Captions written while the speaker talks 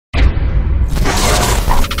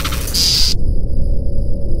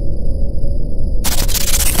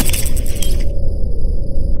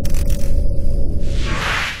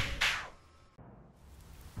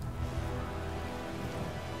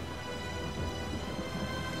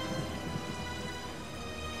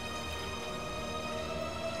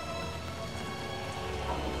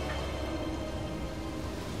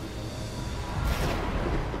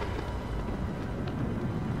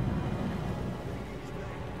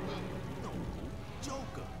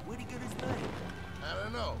get his name? I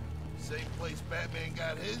don't know. Same place Batman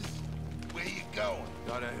got his? Where you going?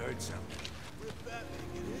 Thought I heard something. Where'd Batman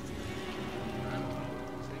get his name? I don't know.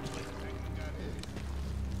 Same place Batman got his.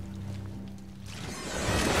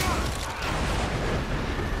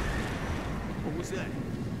 What was that?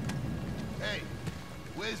 Hey,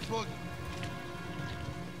 where's Boogie?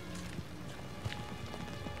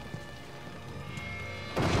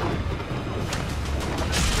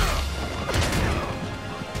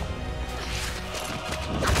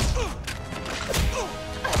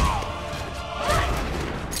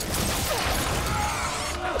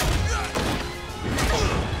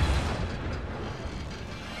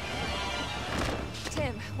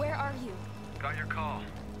 Got your call.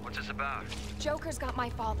 What's this about? Joker's got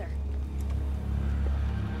my father.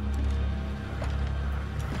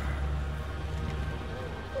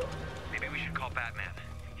 Maybe we should call Batman.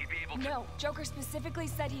 He'd be able to— No, Joker specifically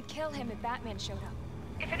said he'd kill him if Batman showed up.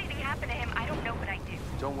 If anything happened to him, I don't know what I'd do.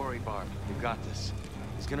 Don't worry, Barb. You got this.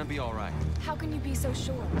 He's gonna be all right. How can you be so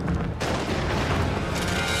sure?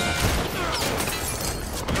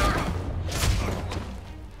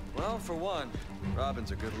 Well, for one,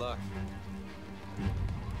 Robin's a good luck.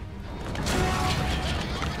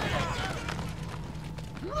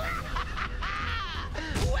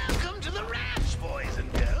 Welcome to the ranch, boys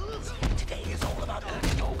and girls. Today is all about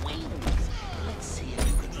earning your wings. Let's see if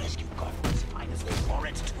you can rescue Gotham's finest before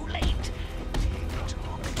it's too late.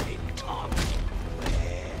 Tick-tock, tick-tock.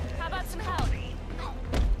 How about some help?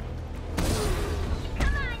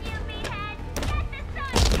 Come on, you meathead! Get the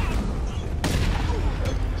sun!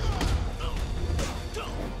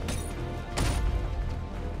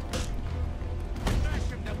 Smash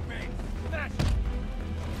him, the bait! Smash him!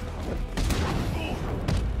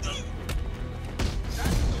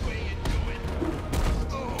 That's the way you do it.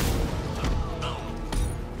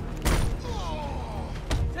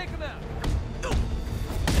 Take him out!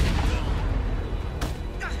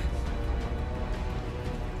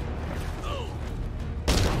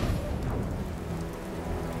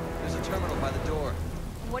 There's a terminal by the door.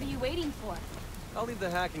 What are you waiting for? I'll leave the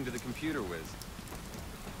hacking to the computer whiz.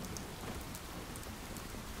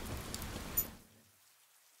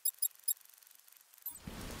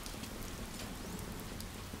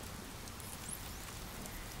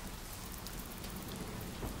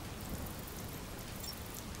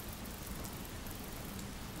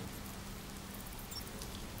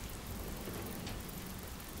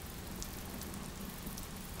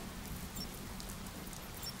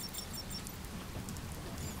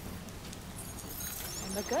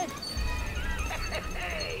 Look good.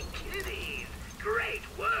 Hey, kiddies! Great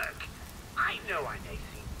work! I know I may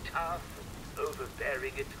seem tough and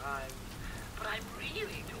overbearing at times, but I'm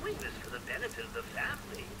really doing this for the benefit of the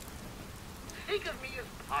family. Think of me as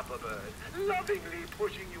Papa Bird, lovingly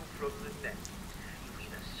pushing you from the nest. You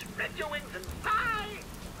either spread your wings and fly,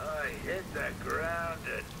 or hit the ground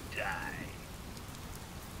and die.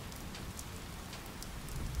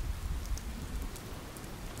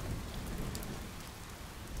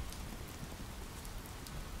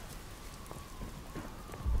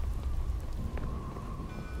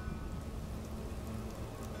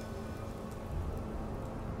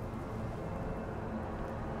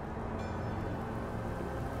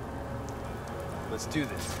 Let's do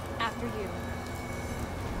this. After you.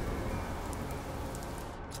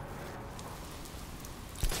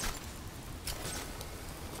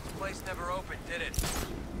 The place never opened, did it?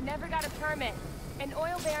 Never got a permit. An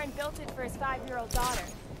oil baron built it for his 5-year-old daughter.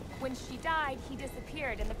 When she died, he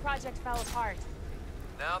disappeared and the project fell apart.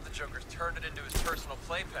 Now the Joker's turned it into his personal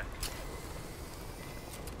playpen.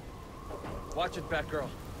 Watch it, Batgirl.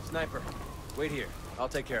 Sniper. Wait here. I'll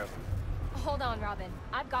take care of him. Hold on, Robin.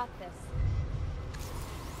 I've got this.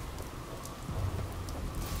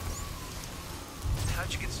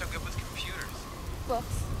 How'd you get so good with computers?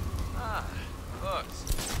 Books. Ah, books.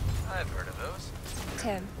 I've heard of those.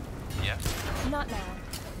 Tim. Yeah? Not now.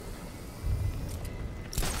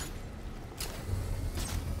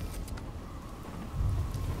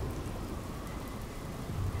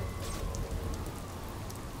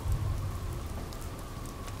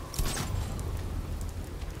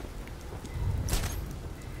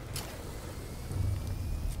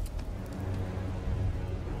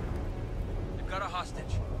 Got a hostage.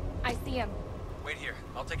 I see him. Wait here.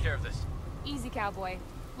 I'll take care of this. Easy, cowboy.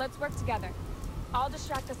 Let's work together. I'll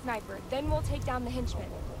distract the sniper, then we'll take down the henchman.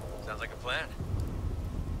 Sounds like a plan.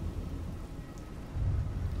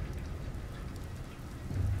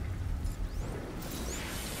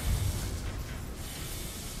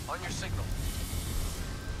 On your signal.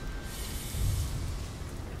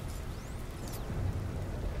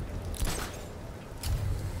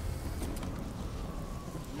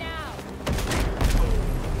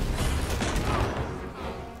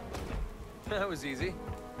 That was easy.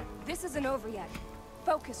 This isn't over yet.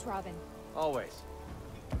 Focus, Robin. Always.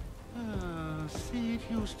 See, it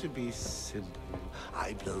used to be simple.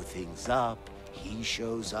 I blow things up, he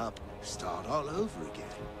shows up, start all over again.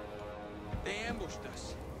 They ambushed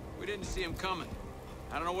us. We didn't see him coming.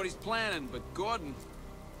 I don't know what he's planning, but Gordon,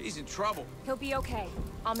 he's in trouble. He'll be okay.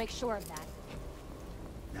 I'll make sure of that.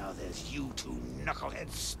 Now there's you two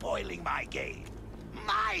knuckleheads spoiling my game.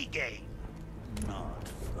 My game! Not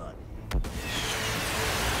funny.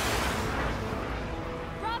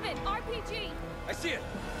 Robin, RPG! I see it!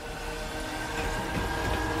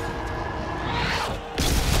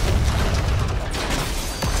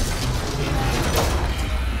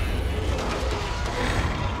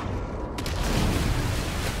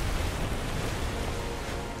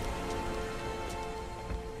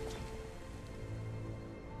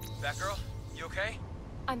 Batgirl, you okay?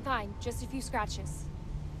 I'm fine, just a few scratches.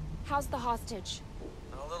 How's the hostage?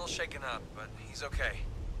 A little shaken up, but he's okay.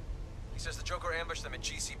 He says the Joker ambushed them at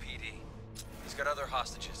GCPD. He's got other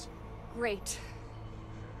hostages. Great.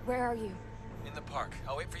 Where are you? In the park.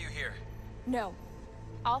 I'll wait for you here. No.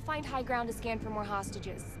 I'll find high ground to scan for more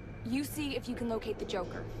hostages. You see if you can locate the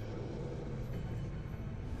Joker.